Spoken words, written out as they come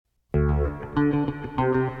Good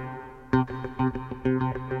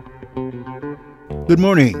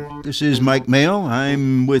morning. This is Mike Maehl.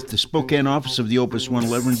 I'm with the Spokane office of the Opus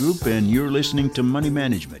 111 Group, and you're listening to Money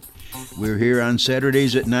Management. We're here on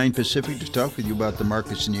Saturdays at 9 Pacific to talk with you about the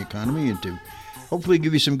markets and the economy and to hopefully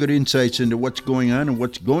give you some good insights into what's going on and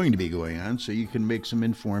what's going to be going on so you can make some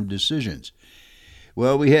informed decisions.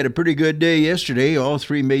 Well, we had a pretty good day yesterday. All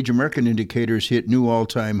three major market indicators hit new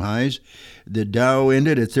all-time highs. The Dow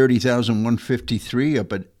ended at 30,153,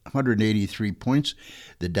 up at 183 points.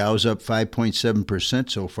 The Dow's up 5.7%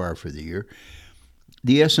 so far for the year.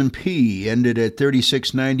 The S&P ended at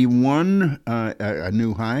 3691, a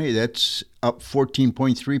new high. That's up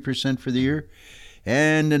 14.3% for the year.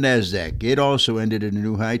 And the Nasdaq, it also ended at a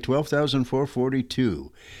new high,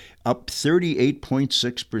 12,442, up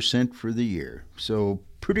 38.6% for the year. So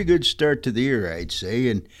pretty good start to the year, I'd say.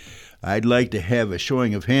 And I'd like to have a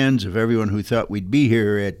showing of hands of everyone who thought we'd be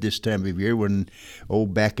here at this time of year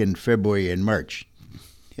back in February and March.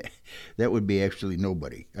 That would be actually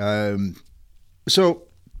nobody. So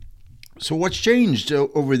what's changed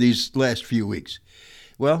over these last few weeks?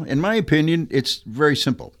 Well, in my opinion, it's very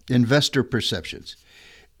simple. Investor perceptions.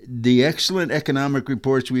 The excellent economic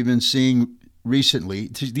reports we've been seeing recently,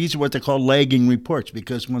 these are what they call lagging reports,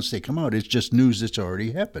 because once they come out, it's just news that's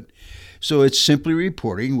already happened. So it's simply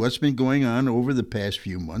reporting what's been going on over the past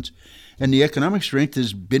few months, and the economic strength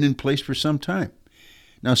has been in place for some time.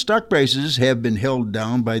 Now, stock prices have been held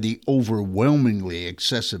down by the overwhelmingly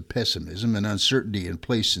excessive pessimism and uncertainty in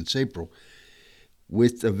place since April.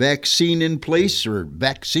 With a vaccine in place, or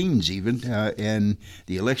vaccines even, and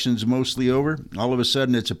the election's mostly over, all of a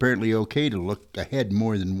sudden it's apparently okay to look ahead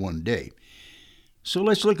more than one day. So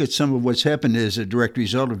let's look at some of what's happened as a direct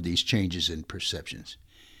result of these changes in perceptions.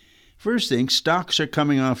 First thing, stocks are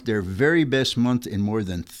coming off their very best month in more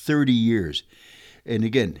than 30 years. And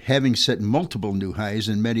again, having set multiple new highs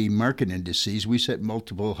in many market indices, we set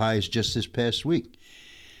multiple highs just this past week.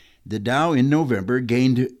 The Dow in November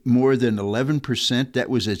gained more than 11%.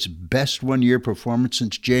 That was its best one-year performance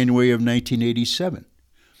since January of 1987.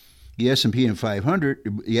 The S&P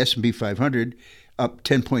 500 up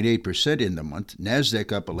 10.8% in the month.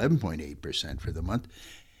 Nasdaq up 11.8% for the month.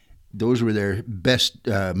 Those were their best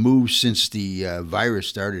moves since the virus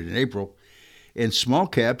started in April. And small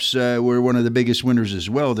caps were one of the biggest winners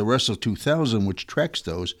as well. The Russell 2000, which tracks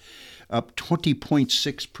those, up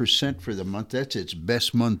 20.6% for the month. That's its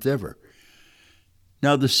best month ever.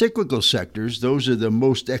 Now, the cyclical sectors, those are the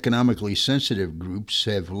most economically sensitive groups,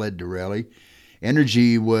 have led the rally.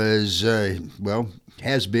 Energy has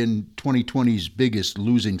been 2020's biggest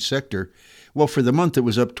losing sector. Well, for the month, it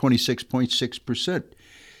was up 26.6%.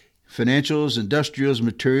 Financials, industrials,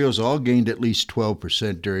 materials all gained at least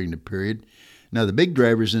 12% during the period. Now, the big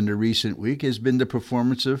drivers in the recent week has been the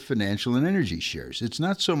performance of financial and energy shares. It's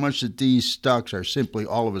not so much that these stocks are simply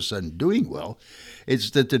all of a sudden doing well. It's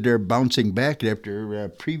that they're bouncing back after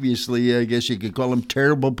previously, I guess you could call them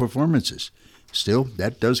terrible performances. Still,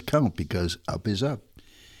 that does count because up is up.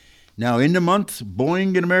 Now, in the month,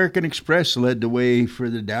 Boeing and American Express led the way for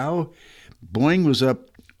the Dow. Boeing was up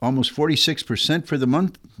almost 46% for the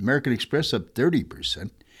month. American Express up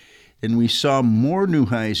 30%. And we saw more new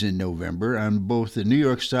highs in November on both the New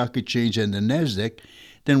York Stock Exchange and the Nasdaq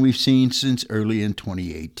than we've seen since early in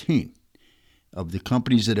 2018. Of the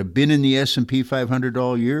companies that have been in the S&P 500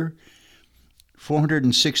 all year,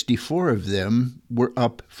 464 of them were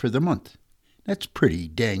up for the month. That's pretty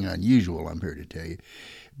dang unusual, I'm here to tell you.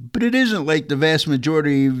 But it isn't like the vast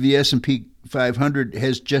majority of the S&P 500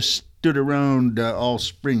 has just stood around all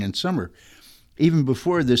spring and summer. Even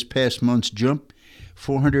before this past month's jump,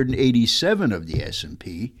 487 of the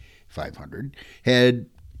S&P 500 had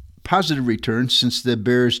positive returns since the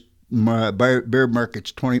bear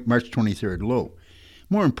market's March 23rd low.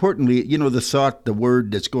 More importantly, the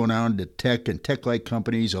word that's going on to tech and tech-like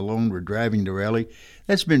companies alone were driving the rally.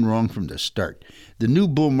 That's been wrong from the start. The new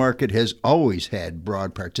bull market has always had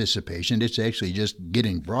broad participation. It's actually just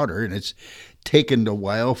getting broader, and it's taken a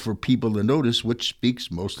while for people to notice, which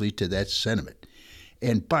speaks mostly to that sentiment.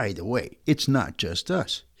 And by the way, it's not just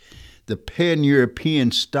us. The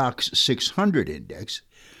Pan-European Stocks 600 Index,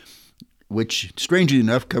 which strangely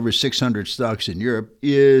enough covers 600 stocks in Europe,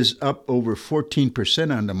 is up over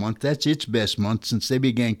 14% on the month. That's its best month since they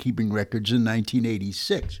began keeping records in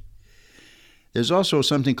 1986. There's also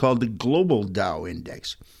something called the Global Dow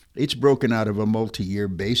Index. It's broken out of a multi-year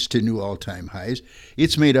base to new all-time highs.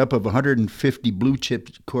 It's made up of 150 blue-chip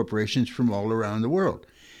corporations from all around the world.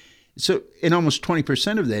 So, and almost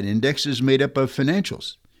 20% of that index is made up of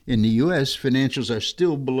financials. In the U.S., financials are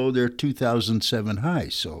still below their 2007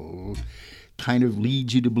 highs, so kind of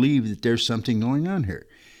leads you to believe that there's something going on here.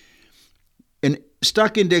 And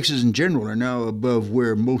stock indexes in general are now above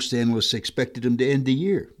where most analysts expected them to end the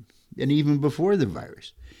year, and even before the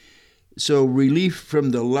virus. So relief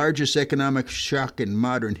from the largest economic shock in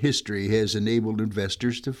modern history has enabled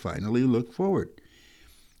investors to finally look forward.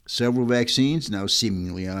 Several vaccines now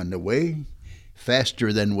seemingly on the way,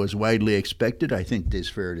 faster than was widely expected, I think it's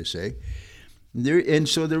fair to say. And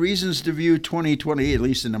so the reasons to view 2020, at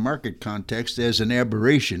least in the market context, as an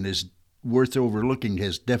aberration is worth overlooking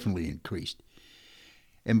has definitely increased.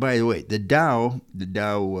 And by the way, the Dow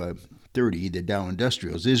 30, the Dow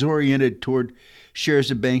Industrials, is oriented toward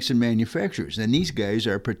shares of banks and manufacturers. And these guys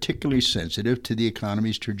are particularly sensitive to the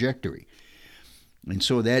economy's trajectory. And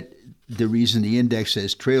so that the reason the index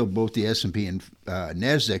has trailed both the S&P and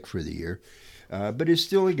NASDAQ for the year, but is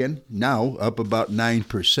still, again, now up about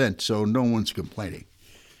 9%, so no one's complaining.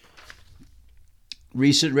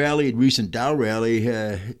 Recent Dow rally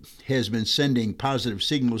has been sending positive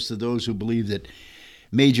signals to those who believe that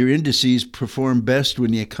major indices perform best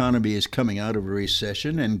when the economy is coming out of a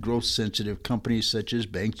recession, and growth-sensitive companies such as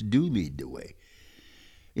banks do lead the way.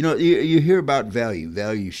 You know, you hear about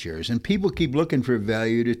value shares, and people keep looking for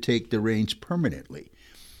value to take the reins permanently.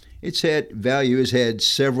 Value has had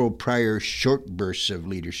several prior short bursts of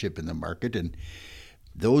leadership in the market, and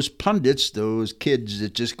those pundits, those kids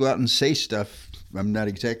that just go out and say stuff, I'm not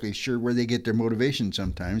exactly sure where they get their motivation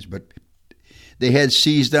sometimes, but they had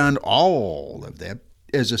seized on all of that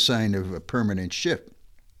as a sign of a permanent shift.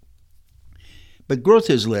 But growth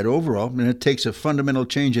has led overall, and it takes a fundamental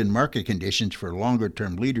change in market conditions for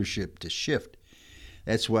longer-term leadership to shift.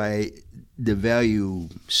 That's why the value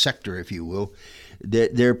sector, if you will,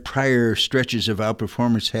 their prior stretches of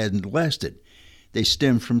outperformance hadn't lasted. They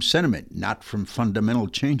stem from sentiment, not from fundamental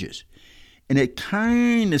changes. And it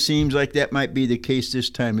kind of seems like that might be the case this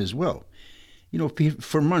time as well. You know,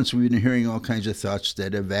 for months we've been hearing all kinds of thoughts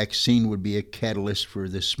that a vaccine would be a catalyst for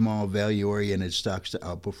the small value-oriented stocks to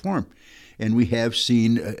outperform. And we have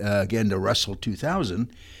seen, again, the Russell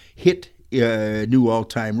 2000 hit new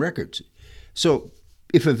all-time records. So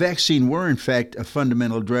if a vaccine were, in fact, a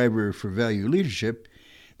fundamental driver for value leadership,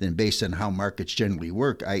 then based on how markets generally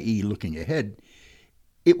work, i.e. looking ahead,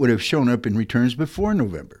 it would have shown up in returns before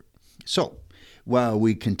November. So while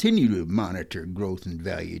we continue to monitor growth and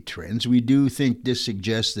value trends, we do think this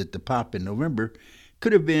suggests that the pop in November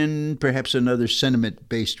could have been perhaps another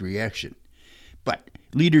sentiment-based reaction. But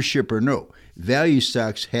leadership or no, value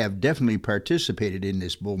stocks have definitely participated in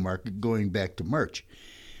this bull market going back to March.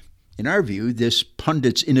 In our view, this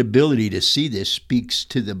pundit's inability to see this speaks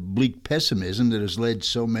to the bleak pessimism that has led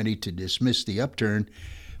so many to dismiss the upturn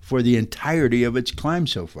for the entirety of its climb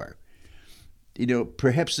so far. You know,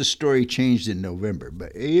 perhaps the story changed in November,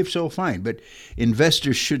 but if so, fine. But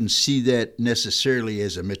investors shouldn't see that necessarily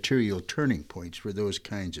as a material turning point for those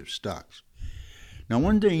kinds of stocks. Now,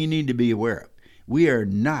 one thing you need to be aware of, we are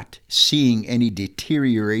not seeing any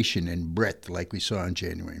deterioration in breadth like we saw in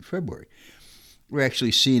January and February. We're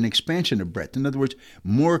actually seeing expansion of breadth. In other words,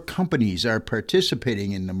 more companies are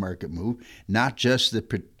participating in the market move, not just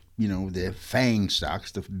the FANG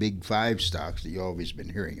stocks, the big five stocks that you've always been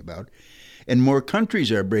hearing about. And more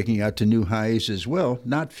countries are breaking out to new highs as well,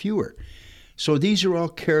 not fewer. So these are all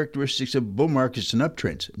characteristics of bull markets and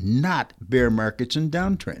uptrends, not bear markets and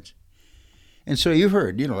downtrends. And so you've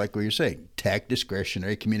heard, like what you're saying, tech,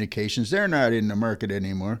 discretionary, communications, they're not in the market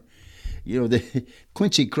anymore.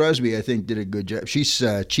 Quincy Crosby, I think, did a good job. She's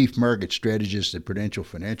chief market strategist at Prudential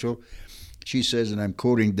Financial. She says, and I'm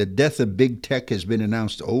quoting, "The death of big tech has been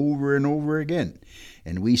announced over and over again.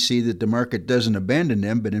 And we see that the market doesn't abandon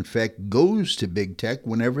them, but in fact goes to big tech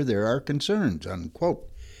whenever there are concerns," unquote.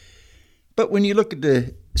 But when you look at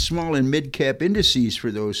the small and mid-cap indices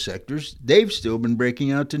for those sectors, they've still been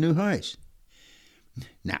breaking out to new highs.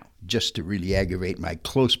 Now, just to really aggravate my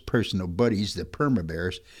close personal buddies, the perma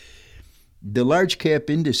bears, the large cap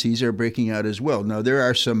indices are breaking out as well. Now, there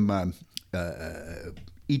are some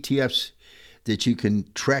ETFs that you can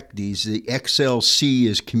track these. The XLC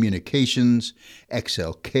is communications,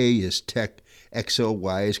 XLK is tech,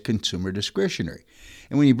 XLY is consumer discretionary.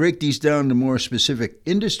 And when you break these down to more specific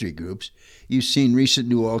industry groups, you've seen recent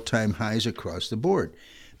new all-time highs across the board.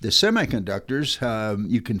 The semiconductors,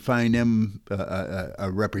 you can find them, a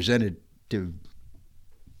representative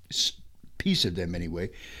piece of them anyway,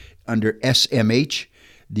 under SMH.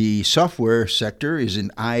 The software sector is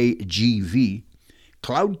in IGV.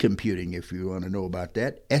 Cloud computing, if you want to know about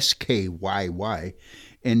that, SKYY.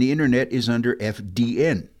 And the internet is under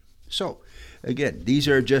FDN. So, again, these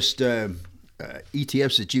are just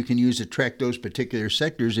ETFs that you can use to track those particular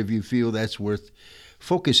sectors if you feel that's worth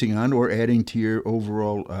focusing on or adding to your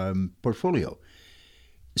overall portfolio.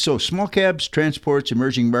 So small caps, transports,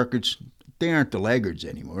 emerging markets, they aren't the laggards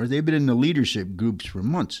anymore. They've been in the leadership groups for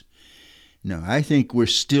months. Now, I think we're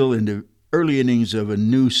still in the early innings of a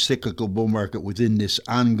new cyclical bull market within this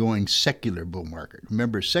ongoing secular bull market.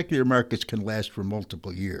 Remember, secular markets can last for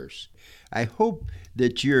multiple years. I hope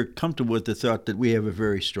that you're comfortable with the thought that we have a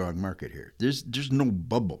very strong market here. There's no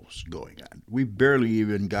bubbles going on. We've barely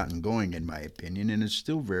even gotten going, in my opinion, and it's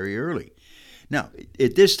still very early. Now,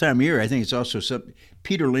 at this time of year, I think it's also something.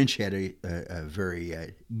 Peter Lynch had a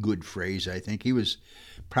very good phrase, I think. He was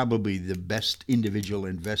probably the best individual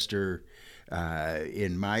investor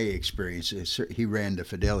in my experience. He ran the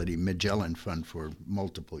Fidelity Magellan Fund for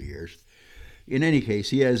multiple years. In any case,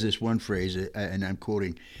 he has this one phrase, and I'm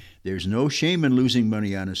quoting, "There's no shame in losing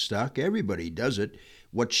money on a stock. Everybody does it.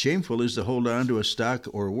 What's shameful is to hold on to a stock,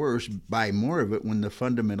 or worse, buy more of it when the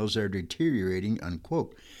fundamentals are deteriorating,"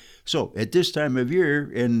 unquote. So at this time of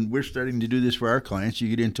year, and we're starting to do this for our clients, you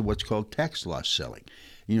get into what's called tax loss selling.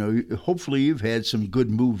 Hopefully you've had some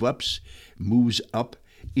good moves up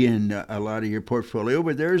in a lot of your portfolio,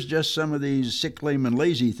 but there's just some of these sick, lame, and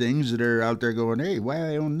lazy things that are out there going, hey, why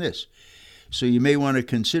I own this? So you may want to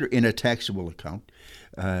consider, in a taxable account,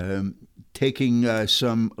 taking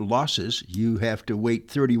some losses. You have to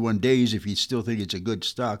wait 31 days if you still think it's a good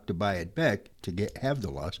stock to buy it back to have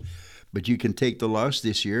the loss. But you can take the loss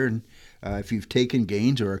this year, and if you've taken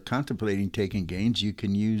gains or are contemplating taking gains, you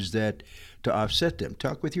can use that to offset them.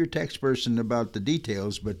 Talk with your tax person about the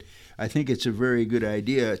details, but I think it's a very good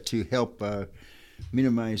idea to help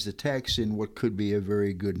minimize the tax in what could be a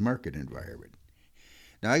very good market environment.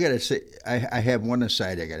 Now, I got to say, I have one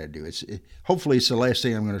aside I got to do. Hopefully it's the last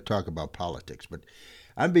thing I'm going to talk about politics, but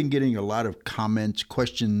I've been getting a lot of comments,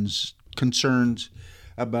 questions, concerns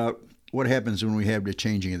about what happens when we have the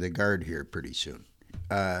changing of the guard here pretty soon.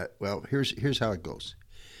 Well, here's how it goes.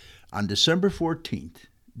 On December 14th,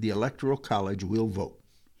 the Electoral College will vote.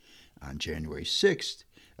 On January 6th,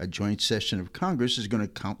 a joint session of Congress is going to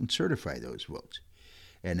count and certify those votes.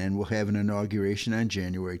 And then we'll have an inauguration on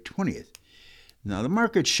January 20th. Now, the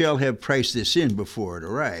market shall have priced this in before it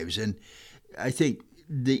arrives. And I think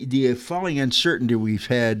the falling uncertainty we've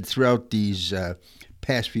had throughout these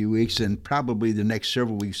past few weeks, and probably the next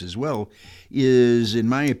several weeks as well, is, in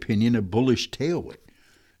my opinion, a bullish tailwind.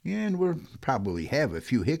 And we'll probably have a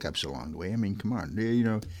few hiccups along the way. I mean, come on,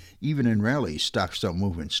 even in rallies, stocks don't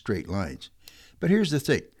move in straight lines. But here's the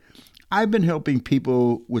thing. I've been helping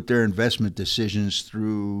people with their investment decisions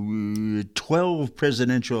through 12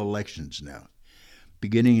 presidential elections now,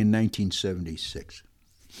 beginning in 1976.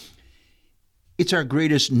 It's our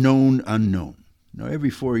greatest known unknown. Now, every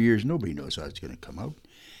 4 years, nobody knows how it's going to come out.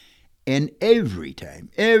 And every time,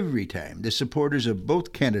 the supporters of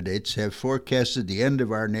both candidates have forecasted the end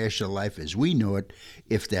of our national life as we know it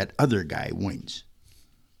if that other guy wins.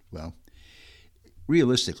 Well,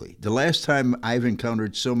 realistically, the last time I've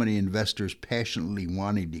encountered so many investors passionately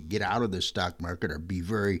wanting to get out of the stock market or be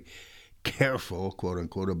very careful, quote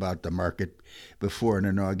unquote, about the market before an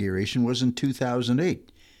inauguration was in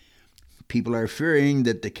 2008. People are fearing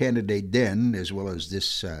that the candidate then, as well as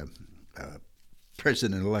this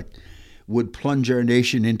president-elect, would plunge our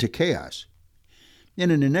nation into chaos. And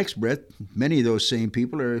in the next breath, many of those same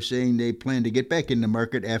people are saying they plan to get back in the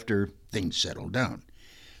market after things settle down.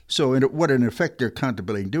 So what in effect they're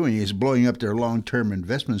contemplating doing is blowing up their long-term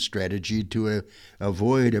investment strategy to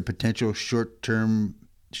avoid a potential short-duration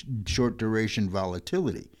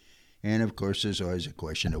volatility. And of course, there's always a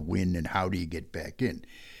question of when and how do you get back in.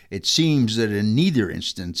 It seems that in neither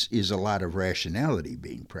instance is a lot of rationality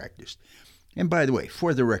being practiced. And by the way,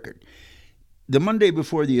 for the record, the Monday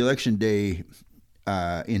before the election day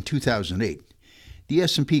in 2008, the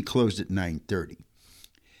S&P closed at 930.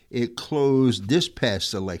 It closed this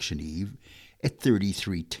past election eve at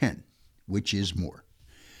 3310, which is more.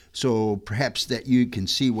 So perhaps that you can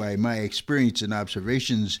see why my experience and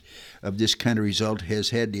observations of this kind of result has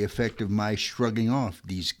had the effect of my shrugging off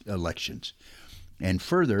these elections. And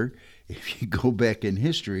further, if you go back in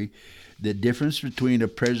history, the difference between a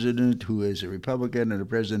president who is a Republican and a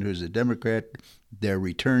president who is a Democrat, their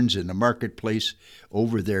returns in the marketplace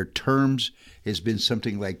over their terms has been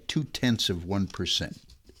something like 0.2%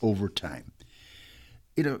 over time.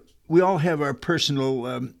 We all have our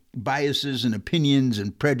personal biases and opinions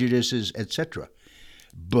and prejudices, etc.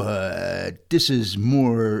 But this is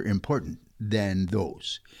more important than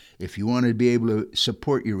those. If you want to be able to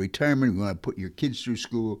support your retirement, you want to put your kids through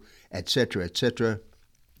school, etc.,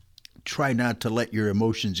 try not to let your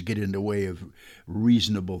emotions get in the way of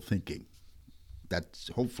reasonable thinking. That's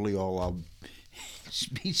hopefully all I'll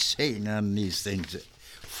be saying on these things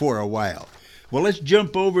for a while. Well, let's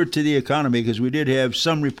jump over to the economy because we did have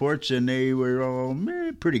some reports and they were all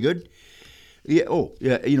pretty good. Yeah. Oh,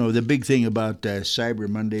 yeah. The big thing about Cyber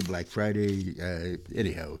Monday, Black Friday.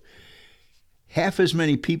 Anyhow, half as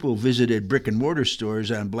many people visited brick and mortar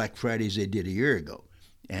stores on Black Friday as they did a year ago,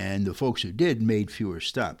 and the folks who did made fewer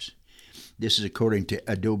stops. This is according to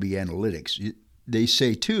Adobe Analytics. They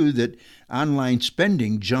say, too, that online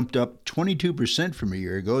spending jumped up 22% from a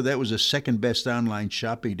year ago. That was the second best online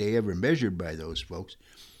shopping day ever measured by those folks.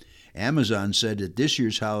 Amazon said that this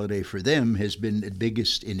year's holiday for them has been the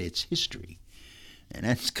biggest in its history. And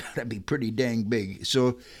that's got to be pretty dang big.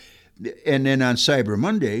 So, and then on Cyber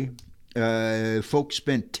Monday, folks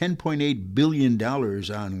spent $10.8 billion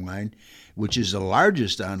online, which is the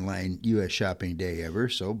largest online U.S. shopping day ever.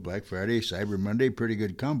 So Black Friday, Cyber Monday, pretty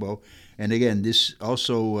good combo. And again, this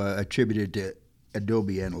also attributed to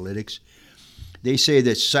Adobe Analytics. They say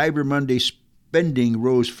that Cyber Monday spending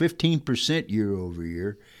rose 15% year over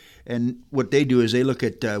year. And what they do is they look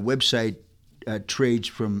at website trades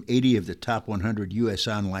from 80 of the top 100 U.S.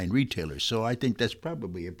 online retailers. So I think that's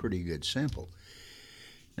probably a pretty good sample.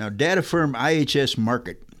 Now, data firm IHS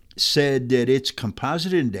Markit said that its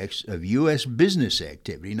composite index of U.S. business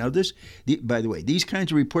activity. Now, by the way, these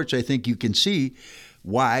kinds of reports, I think you can see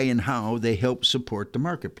why and how they help support the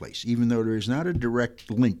marketplace, even though there is not a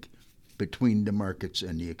direct link between the markets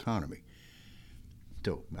and the economy.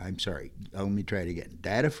 So, I'm sorry, let me try it again.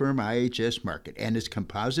 Data firm IHS Markit and its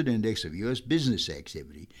composite index of U.S. business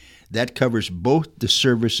activity that covers both the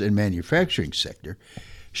service and manufacturing sector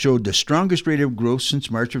showed the strongest rate of growth since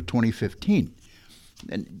March of 2015.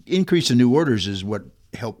 An increase in new orders is what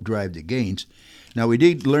helped drive the gains. Now, we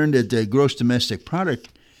did learn that the gross domestic product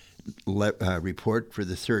report for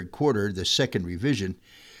the third quarter, the second revision,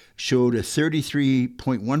 showed a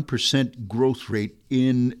 33.1% growth rate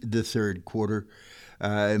in the third quarter.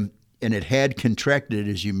 And it had contracted,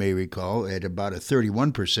 as you may recall, at about a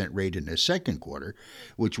 31% rate in the second quarter,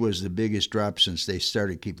 which was the biggest drop since they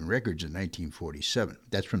started keeping records in 1947.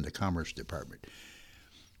 That's from the Commerce Department.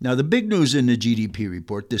 Now, the big news in the GDP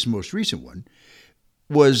report, this most recent one,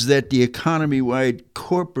 was that the economy-wide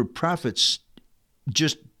corporate profits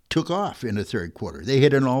just took off in the third quarter. They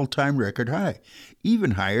hit an all-time record high,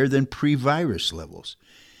 even higher than pre-virus levels.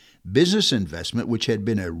 Business investment, which had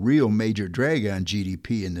been a real major drag on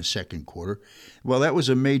GDP in the second quarter, well, that was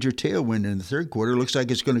a major tailwind in the third quarter. Looks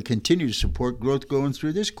like it's going to continue to support growth going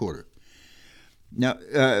through this quarter. Now,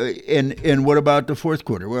 and what about the fourth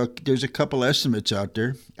quarter? Well, there's a couple estimates out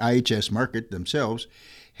there. IHS Markit themselves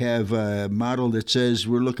have a model that says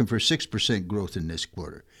we're looking for 6% growth in this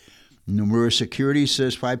quarter. Nomura Securities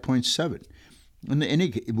says 5.7%.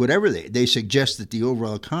 And whatever they suggest that the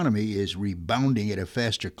overall economy is rebounding at a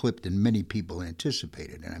faster clip than many people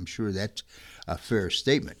anticipated, and I'm sure that's a fair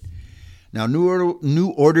statement. Now,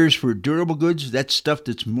 new orders for durable goods, that's stuff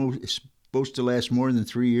that's supposed to last more than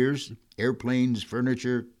 3 years, airplanes,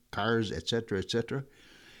 furniture, cars, etc., etc.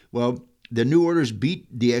 Well, the new orders beat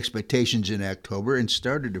the expectations in October and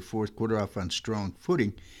started the fourth quarter off on strong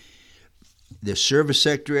footing. The service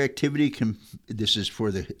sector activity, this is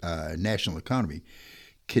for the national economy,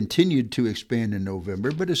 continued to expand in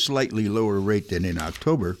November, but at a slightly lower rate than in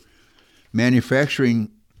October.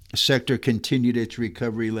 Manufacturing sector continued its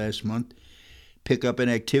recovery last month. Pickup in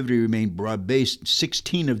activity remained broad-based.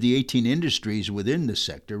 16 of the 18 industries within the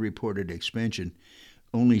sector reported expansion.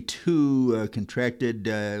 Only 2 contracted,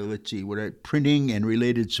 printing and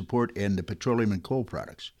related support and the petroleum and coal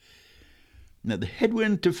products. Now, the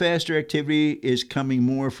headwind to faster activity is coming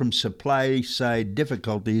more from supply-side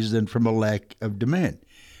difficulties than from a lack of demand.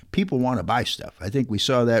 People want to buy stuff. I think we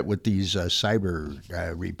saw that with these cyber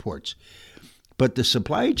reports. But the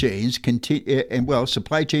supply chains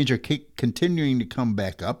supply chains are continuing to come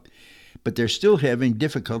back up, but they're still having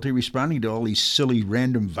difficulty responding to all these silly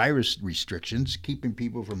random virus restrictions, keeping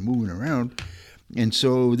people from moving around. And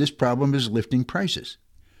so this problem is lifting prices.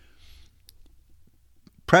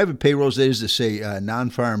 Private payrolls, that is to say,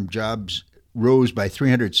 non-farm jobs rose by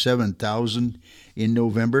 307,000 in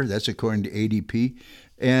November. That's according to ADP.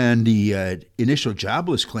 And the initial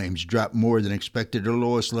jobless claims dropped more than expected, the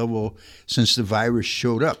lowest level since the virus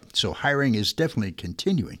showed up. So hiring is definitely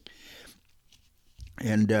continuing.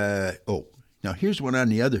 And, now here's one on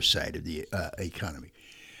the other side of the economy.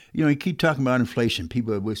 You keep talking about inflation.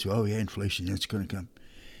 People would say, oh, yeah, inflation, it's going to come.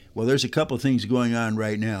 Well, there's a couple of things going on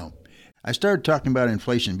right now. I started talking about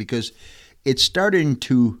inflation because it's starting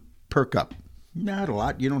to perk up. Not a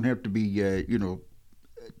lot. You don't have to be,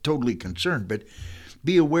 totally concerned, but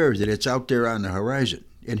be aware that it's out there on the horizon.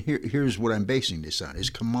 and here's what I'm basing this on, is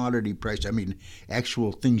commodity price. I mean,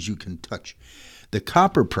 actual things you can touch. The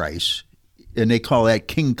copper price, and they call that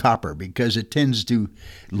King Copper because it tends to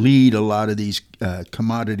lead a lot of these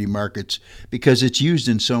commodity markets because it's used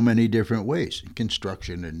in so many different ways,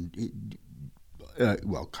 construction and,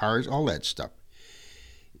 cars, all that stuff.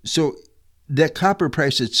 So that copper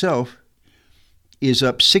price itself is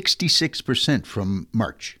up 66% from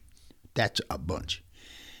March. That's a bunch.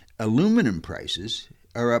 Aluminum prices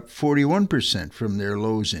are up 41% from their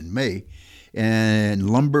lows in May, and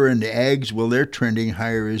lumber and ags, well, they're trending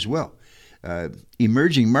higher as well.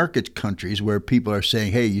 Emerging market countries where people are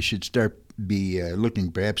saying, hey, you should start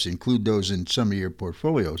looking, perhaps include those in some of your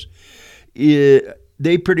portfolios,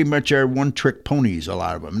 they pretty much are one-trick ponies, a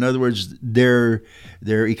lot of them. In other words, their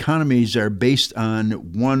economies are based on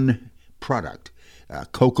one product,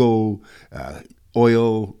 cocoa,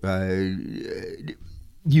 oil,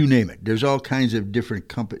 you name it. There's all kinds of different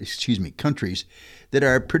countries that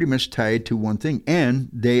are pretty much tied to one thing, and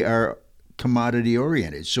they are commodity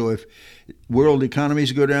oriented. So if world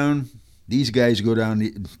economies go down, these guys go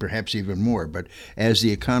down perhaps even more. But as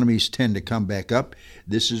the economies tend to come back up,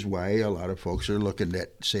 this is why a lot of folks are looking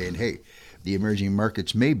at saying, hey, the emerging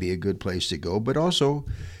markets may be a good place to go, but also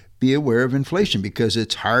be aware of inflation because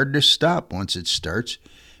it's hard to stop once it starts.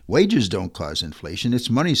 Wages don't cause inflation. It's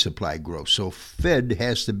money supply growth. So Fed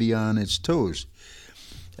has to be on its toes.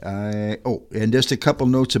 And just a couple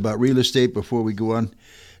notes about real estate before we go on.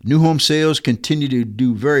 New home sales continue to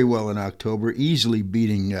do very well in October, easily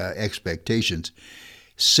beating expectations.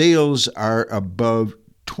 Sales are above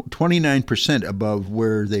 29% above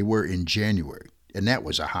where they were in January, and that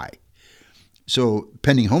was a high. So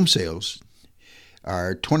pending home sales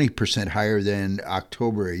are 20% higher than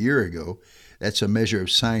October a year ago. That's a measure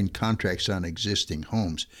of signed contracts on existing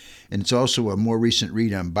homes. And it's also a more recent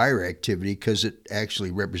read on buyer activity because it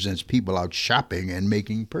actually represents people out shopping and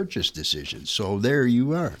making purchase decisions. So there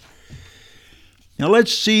you are. Now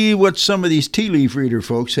let's see what some of these tea leaf reader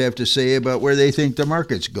folks have to say about where they think the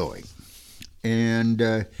market's going. And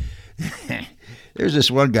there's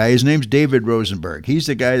this one guy. His name's David Rosenberg. He's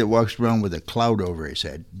the guy that walks around with a cloud over his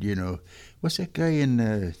head. You know, what's that guy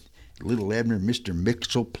in Little Abner, Mr.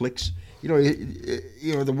 Mixelplix? You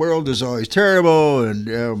know, the world is always terrible, and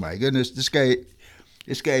oh my goodness, this guy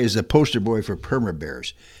is a poster boy for perma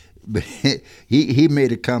bears. But he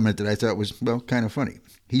made a comment that I thought was, well, kind of funny.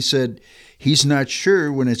 He said he's not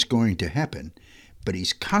sure when it's going to happen, but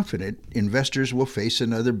he's confident investors will face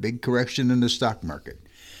another big correction in the stock market.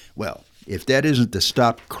 Well, if that isn't the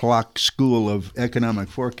stop clock school of economic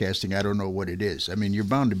forecasting, I don't know what it is. I mean, you're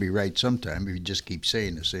bound to be right sometime if you just keep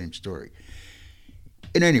saying the same story.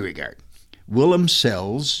 In any regard, Willem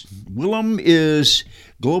Sells. Willem is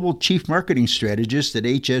Global Chief Marketing Strategist at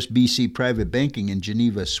HSBC Private Banking in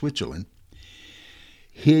Geneva, Switzerland.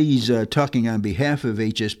 He's talking on behalf of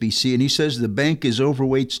HSBC, and he says the bank is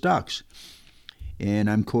overweight stocks.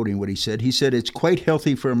 And I'm quoting what he said. He said, it's quite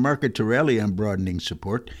healthy for a market to rally on broadening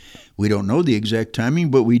support. We don't know the exact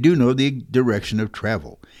timing, but we do know the direction of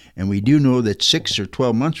travel. And we do know that 6 or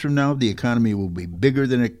 12 months from now, the economy will be bigger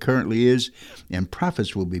than it currently is, and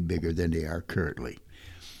profits will be bigger than they are currently.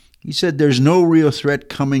 He said there's no real threat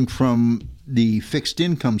coming from the fixed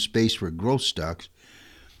income space for growth stocks.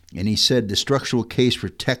 And he said the structural case for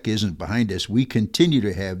tech isn't behind us. We continue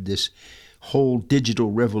to have this whole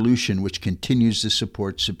digital revolution which continues to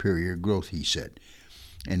support superior growth, he said.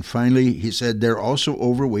 And finally, he said they're also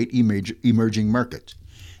overweight emerging markets.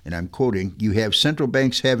 And I'm quoting, you have central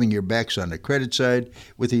banks having your backs on the credit side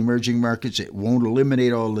with emerging markets. It won't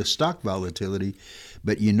eliminate all the stock volatility,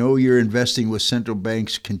 but you know you're investing with central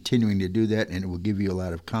banks continuing to do that, and it will give you a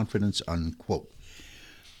lot of confidence, unquote.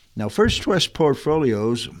 Now, First Trust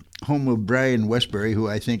Portfolios, home of Brian Westbury, who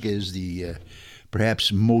I think is the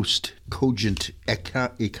perhaps most cogent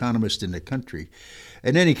economist in the country.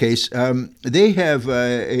 In any case, they have,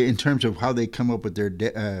 in terms of how they come up with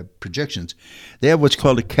their projections, they have what's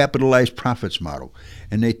called a capitalized profits model.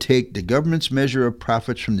 And they take the government's measure of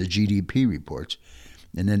profits from the GDP reports,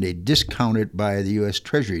 and then they discount it by the U.S.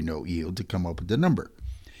 Treasury note yield to come up with the number.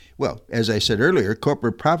 Well, as I said earlier,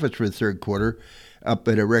 corporate profits for the third quarter up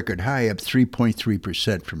at a record high, up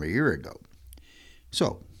 3.3% from a year ago.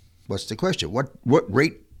 So, what's the question?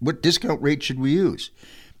 What discount rate should we use?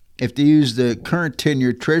 If they use the current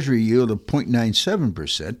 10-year Treasury yield of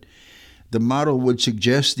 0.97%, the model would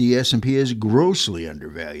suggest the S&P is grossly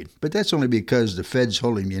undervalued. But that's only because the Fed's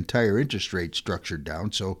holding the entire interest rate structure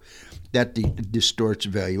down, so that distorts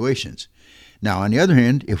valuations. Now, on the other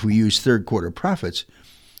hand, if we use third quarter profits,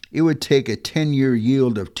 it would take a 10-year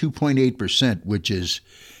yield of 2.8%, which is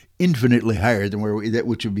infinitely higher than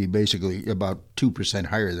which would be basically about 2%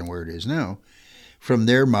 higher than where it is now, from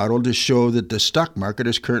their model to show that the stock market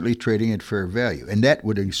is currently trading at fair value, and that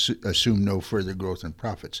would assume no further growth in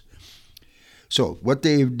profits. So what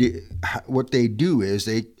they do is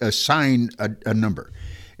they assign a number,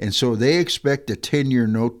 and so they expect a 10-year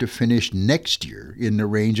note to finish next year in the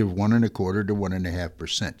range of 1.25% to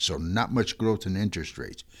 1.5%. So not much growth in interest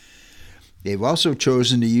rates. They've also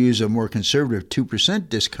chosen to use a more conservative 2%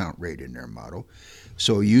 discount rate in their model.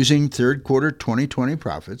 So using third quarter 2020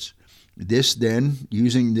 profits,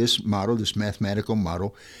 using this model, this mathematical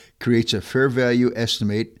model, creates a fair value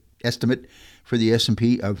estimate for the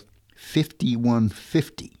S&P of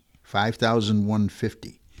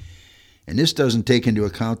 5,150. And this doesn't take into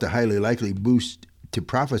account the highly likely boost to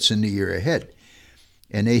profits in the year ahead.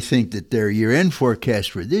 And they think that their year-end forecast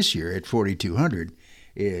for this year at 4,200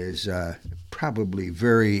 is probably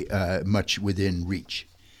very much within reach.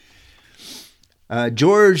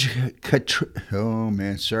 George Catrambone,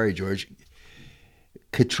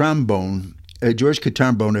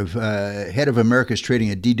 head of America's trading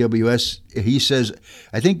at DWS, he says,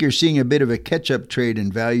 I think you're seeing a bit of a catch-up trade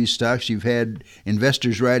in value stocks. You've had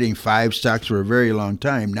investors riding 5 stocks for a very long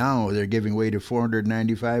time. Now they're giving way to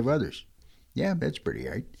 495 others. Yeah, that's pretty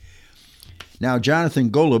right. Now,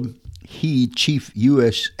 Jonathan Golub, chief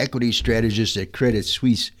U.S. equity strategist at Credit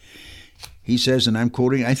Suisse, he says, and I'm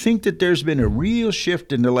quoting, I think that there's been a real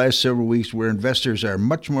shift in the last several weeks where investors are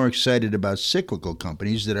much more excited about cyclical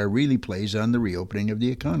companies that are really plays on the reopening of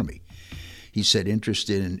the economy. He said interest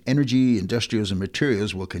in energy, industrials, and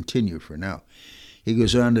materials will continue for now. He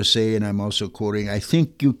goes on to say, and I'm also quoting, I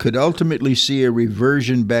think you could ultimately see a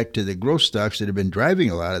reversion back to the growth stocks that have been driving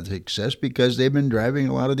a lot of the success because they've been driving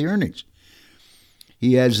a lot of the earnings.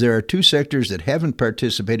 He adds there are 2 sectors that haven't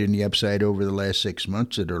participated in the upside over the last 6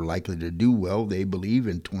 months that are likely to do well, they believe,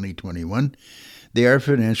 in 2021. They are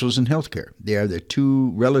financials and healthcare. They are the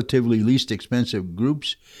 2 relatively least expensive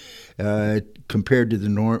groups compared to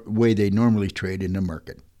the way they normally trade in the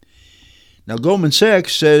market. Now, Goldman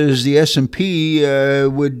Sachs says the S&P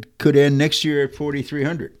could end next year at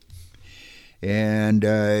 4,300. And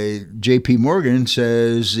J.P. Morgan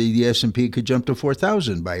says the S&P could jump to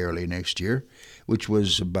 4,000 by early next year, which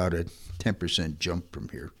was about a 10% jump from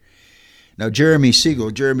here. Now, Jeremy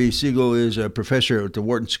Siegel is a professor at the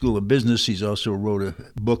Wharton School of Business. He's also wrote a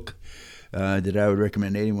book that I would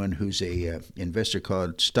recommend anyone who's a investor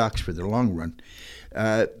called Stocks for the Long Run.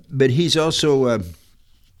 But he's also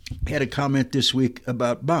had a comment this week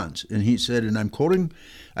about bonds, and he said, and I'm quoting,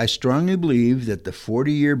 I strongly believe that the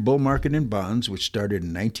 40-year bull market in bonds, which started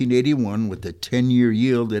in 1981 with a 10-year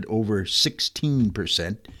yield at over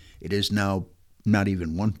 16%, it is now not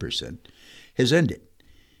even 1%, has ended.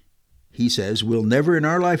 He says, we'll never in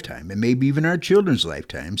our lifetime, and maybe even our children's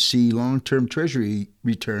lifetime, see long-term Treasury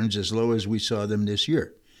returns as low as we saw them this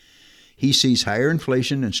year. He sees higher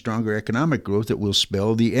inflation and stronger economic growth that will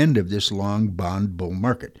spell the end of this long bond bull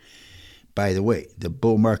market. By the way, the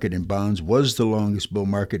bull market in bonds was the longest bull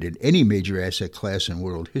market in any major asset class in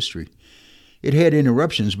world history. It had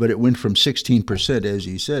interruptions, but it went from 16%, as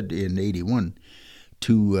he said, in 81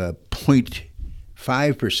 to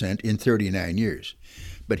 0.5% in 39 years.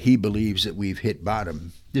 But he believes that we've hit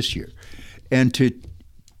bottom this year. And to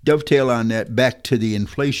dovetail on that, back to the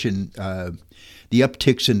inflation, the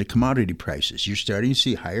upticks in the commodity prices. You're starting to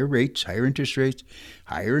see higher rates, higher interest rates,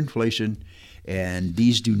 higher inflation, and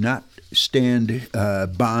these do not stand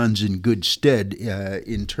bonds in good stead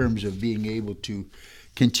in terms of being able to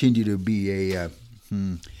continue to be a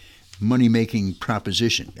money-making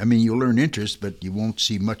proposition. I mean, you'll earn interest, but you won't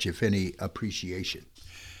see much, if any, appreciation.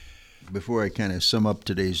 Before I kind of sum up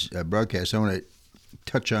today's broadcast, I want to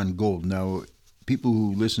touch on gold. Now, people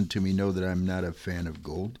who listen to me know that I'm not a fan of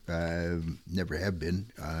gold. I never have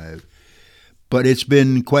been. But it's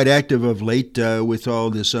been quite active of late with all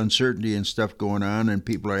this uncertainty and stuff going on, and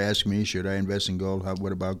people are asking me, should I invest in gold?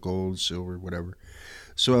 What about gold, silver, whatever?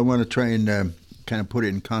 So I want to try and kind of put it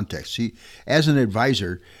in context. See, as an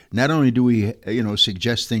advisor, not only do we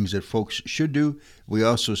suggest things that folks should do, we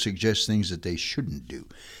also suggest things that they shouldn't do.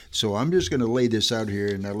 So I'm just going to lay this out here,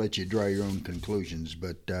 and I'll let you draw your own conclusions.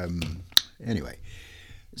 But anyway,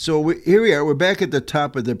 so here we are. We're back at the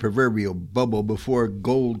top of the proverbial bubble before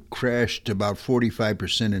gold crashed about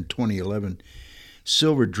 45% in 2011.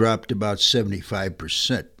 Silver dropped about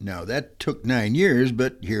 75%. Now, that took 9 years,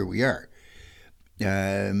 but here we are.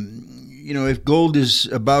 If gold is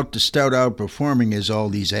about to start outperforming, as all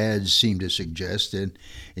these ads seem to suggest, and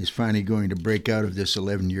is finally going to break out of this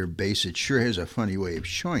 11-year base, it sure has a funny way of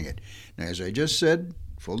showing it. Now, as I just said,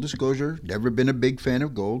 full disclosure, never been a big fan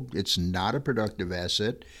of gold. It's not a productive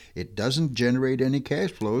asset. It doesn't generate any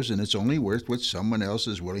cash flows, and it's only worth what someone else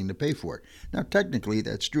is willing to pay for it. Now, technically,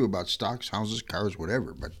 that's true about stocks, houses, cars,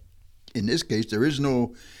 whatever, but in this case, there is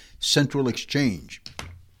no central exchange.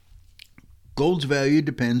 Gold's value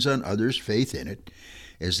depends on others' faith in it,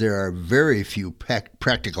 as there are very few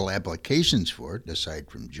practical applications for it,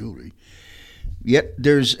 aside from jewelry. Yet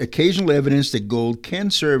there's occasional evidence that gold can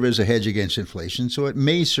serve as a hedge against inflation, so it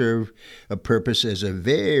may serve a purpose as a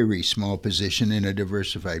very small position in a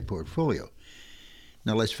diversified portfolio.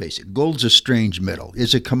 Now let's face it, gold's a strange metal.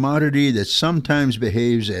 It's a commodity that sometimes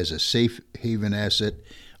behaves as a safe haven asset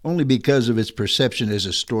only because of its perception as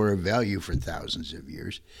a store of value for thousands of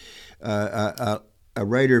years. A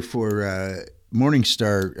writer for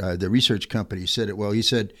Morningstar, the research company, said it well. He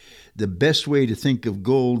said, the best way to think of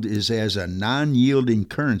gold is as a non-yielding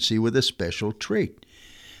currency with a special trait.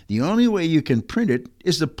 The only way you can print it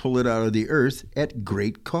is to pull it out of the earth at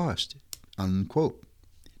great cost, unquote.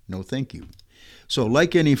 No thank you. So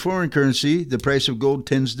like any foreign currency, the price of gold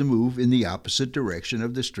tends to move in the opposite direction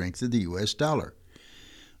of the strength of the U.S. dollar.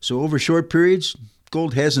 So over short periods,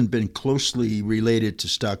 gold hasn't been closely related to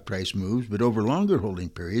stock price moves, but over longer holding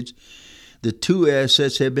periods, the two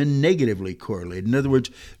assets have been negatively correlated. In other words,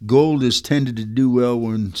 gold has tended to do well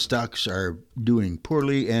when stocks are doing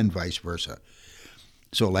poorly and vice versa.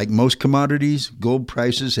 So like most commodities, gold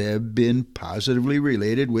prices have been positively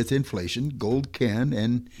related with inflation. Gold can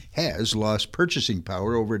and has lost purchasing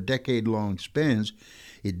power over decade-long spans.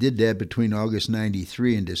 It did that between August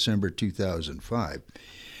 93 and December 2005.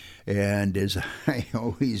 And as I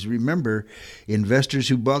always remember, investors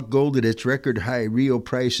who bought gold at its record high real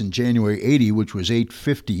price in January 80, which was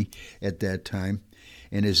 $850 at that time,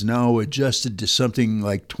 and is now adjusted to something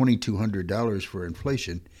like $2,200 for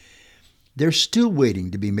inflation, they're still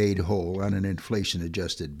waiting to be made whole on an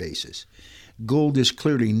inflation-adjusted basis. Gold is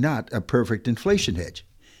clearly not a perfect inflation hedge.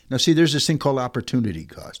 Now, see, there's this thing called opportunity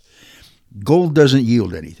cost. Gold doesn't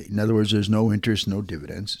yield anything. In other words, there's no interest, no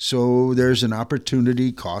dividends. So there's an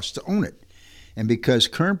opportunity cost to own it. And because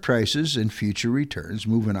current prices and future returns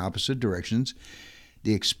move in opposite directions,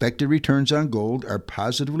 the expected returns on gold are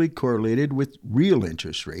positively correlated with real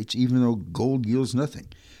interest rates, even though gold yields nothing.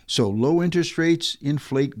 So low interest rates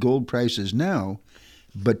inflate gold prices now,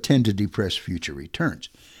 but tend to depress future returns.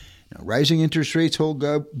 Now, rising interest rates hold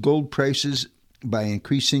gold prices by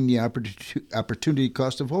increasing the opportunity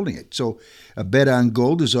cost of holding it. So a bet on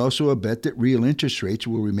gold is also a bet that real interest rates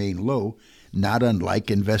will remain low, not unlike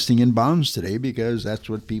investing in bonds today, because that's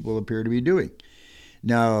what people appear to be doing.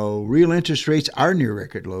 Now, real interest rates are near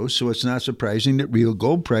record lows, so it's not surprising that real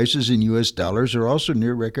gold prices in U.S. dollars are also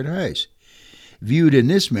near record highs. Viewed in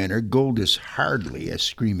this manner, gold is hardly a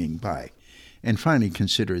screaming buy. And finally,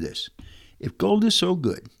 consider this. If gold is so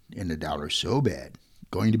good and the dollar so bad,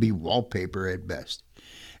 going to be wallpaper at best,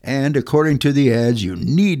 and according to the ads, you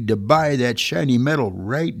need to buy that shiny metal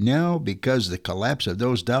right now because the collapse of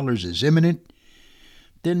those dollars is imminent,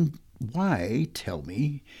 then why, tell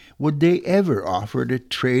me, would they ever offer to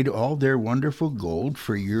trade all their wonderful gold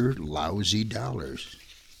for your lousy dollars?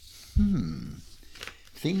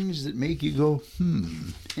 Things that make you go,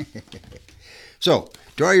 So,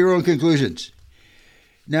 draw your own conclusions.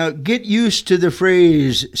 Now, get used to the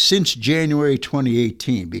phrase since January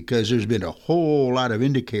 2018 because there's been a whole lot of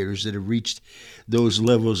indicators that have reached those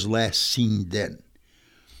levels last seen then.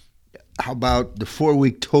 How about the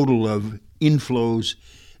 4-week total of inflows,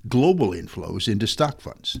 global inflows into stock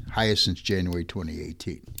funds, highest since January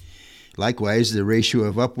 2018. Likewise, the ratio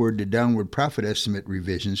of upward to downward profit estimate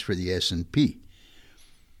revisions for the S&P.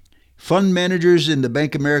 Fund managers in the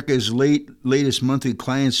Bank of America's latest monthly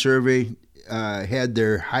client survey had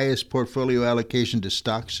their highest portfolio allocation to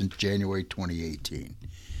stocks since January 2018.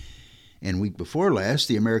 And week before last,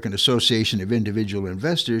 the American Association of Individual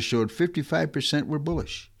Investors showed 55% were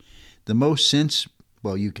bullish. The most since,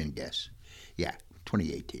 well, you can guess.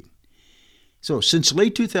 2018. So since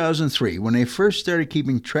late 2003, when I first started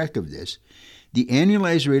keeping track of this, the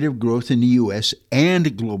annualized rate of growth in the U.S.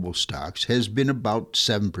 and global stocks has been about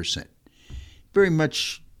 7%. Pretty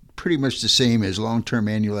much the same as long-term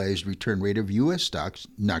annualized return rate of U.S. stocks,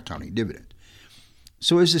 not counting dividends.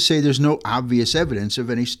 So as to say, there's no obvious evidence of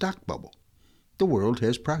any stock bubble. The world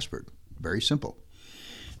has prospered. Very simple.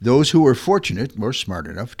 Those who were fortunate or smart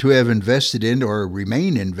enough to have invested in or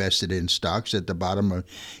remain invested in stocks at the bottom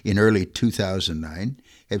in early 2009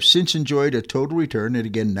 have since enjoyed a total return, and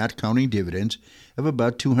again, not counting dividends, of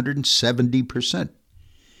about 270%.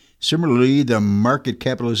 Similarly, the market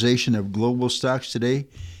capitalization of global stocks today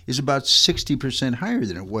is about 60% higher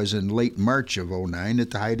than it was in late March of 2009 at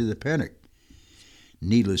the height of the panic.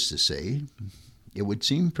 Needless to say, it would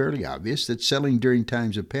seem fairly obvious that selling during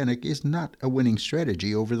times of panic is not a winning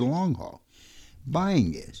strategy over the long haul.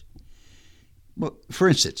 Buying is. Well, for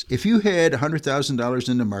instance, if you had $100,000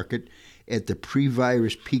 in the market at the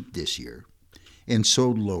pre-virus peak this year and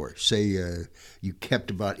sold lower, say you kept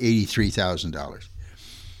about $83,000.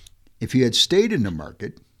 If you had stayed in the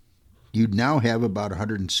market, you'd now have about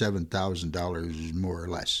 $107,000 more or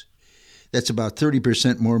less. That's about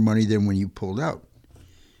 30% more money than when you pulled out.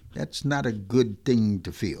 That's not a good thing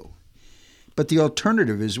to feel. But the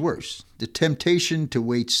alternative is worse. The temptation to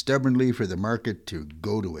wait stubbornly for the market to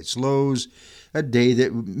go to its lows, a day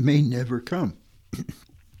that may never come.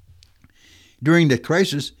 During the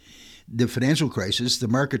financial crisis, the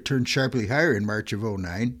market turned sharply higher in March of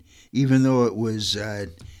 2009, even though it was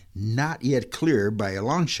not yet clear by a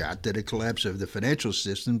long shot that a collapse of the financial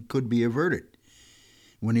system could be averted.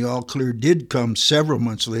 When the all clear did come several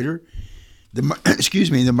months later,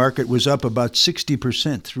 the market was up about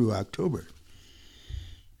 60% through October.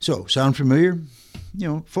 So, sound familiar?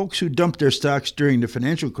 Folks who dumped their stocks during the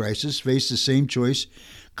financial crisis face the same choice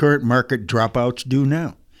current market dropouts do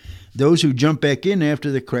now. Those who jumped back in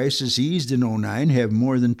after the crisis eased in 2009 have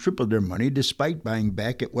more than tripled their money despite buying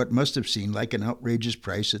back at what must have seemed like an outrageous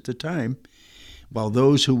price at the time, while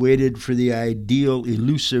those who waited for the ideal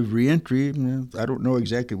elusive reentry, I don't know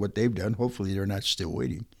exactly what they've done. Hopefully they're not still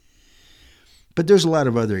waiting. But there's a lot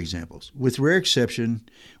of other examples. With rare exception,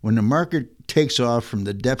 when the market takes off from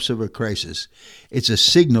the depths of a crisis, it's a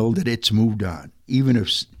signal that it's moved on, even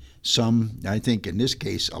if some, I think in this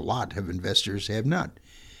case a lot of investors have not.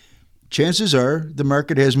 Chances are the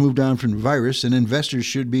market has moved on from the virus, and investors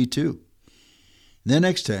should be too. The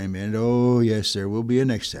next time, and oh yes, there will be a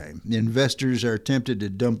next time, investors are tempted to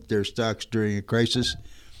dump their stocks during a crisis,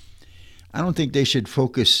 I don't think they should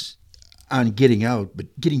focus on getting out,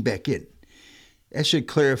 but getting back in. That should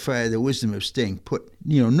clarify the wisdom of staying put.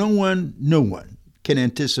 No one can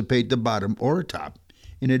anticipate the bottom or top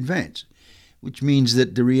in advance, which means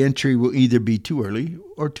that the reentry will either be too early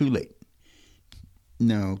or too late.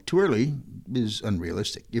 Now, too early is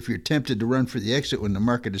unrealistic. If you're tempted to run for the exit when the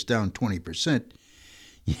market is down 20%,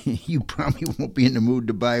 you probably won't be in the mood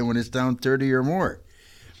to buy when it's down 30 or more.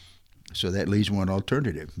 So that leaves one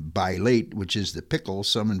alternative. Buy late, which is the pickle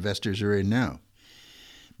some investors are in now.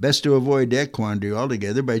 Best to avoid that quandary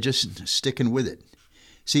altogether by just sticking with it.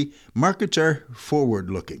 See, markets are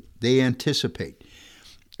forward-looking. They anticipate.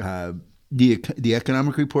 The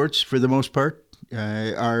economic reports, for the most part,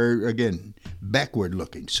 are, again,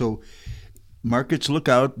 backward-looking. So markets look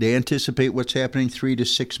out. They anticipate what's happening 3 to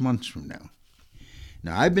 6 months from now.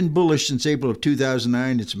 Now, I've been bullish since April of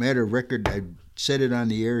 2009. It's a matter of record. I've said it on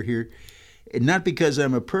the air here. Not because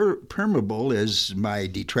I'm a permeable, as my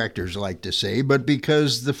detractors like to say, but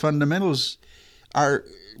because the fundamentals are,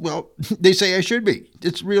 they say I should be.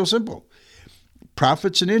 It's real simple.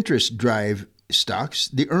 Profits and interest drive stocks,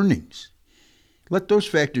 the earnings. Let those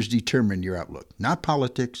factors determine your outlook. Not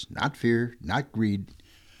politics, not fear, not greed,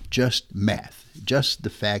 just math. Just the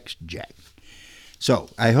facts, Jack. So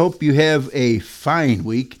I hope you have a fine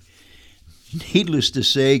week. Needless to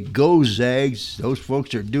say, go Zags. Those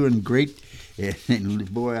folks are doing great.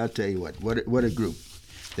 And boy, I'll tell you what a group.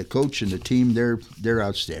 The coach and the team, they're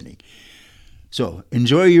outstanding. So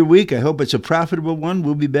enjoy your week. I hope it's a profitable one.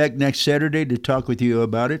 We'll be back next Saturday to talk with you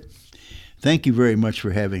about it. Thank you very much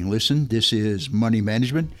for having listened. This is Money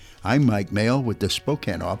Management. I'm Mike Maehl with the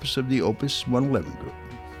Spokane office of the Opus 111 Group.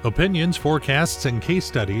 Opinions, forecasts, and case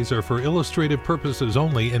studies are for illustrative purposes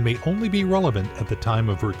only and may only be relevant at the time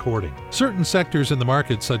of recording. Certain sectors in the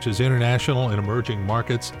market, such as international and emerging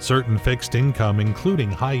markets, certain fixed income, including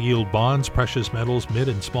high-yield bonds, precious metals, mid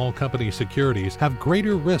and small company securities, have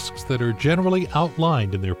greater risks that are generally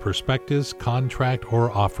outlined in their prospectus, contract, or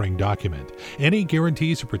offering document. Any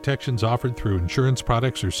guarantees or protections offered through insurance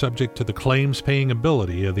products are subject to the claims-paying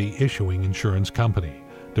ability of the issuing insurance company.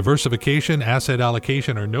 Diversification, asset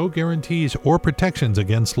allocation are no guarantees or protections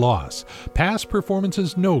against loss. Past performance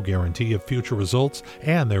is no guarantee of future results,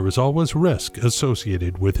 and there is always risk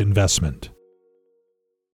associated with investment.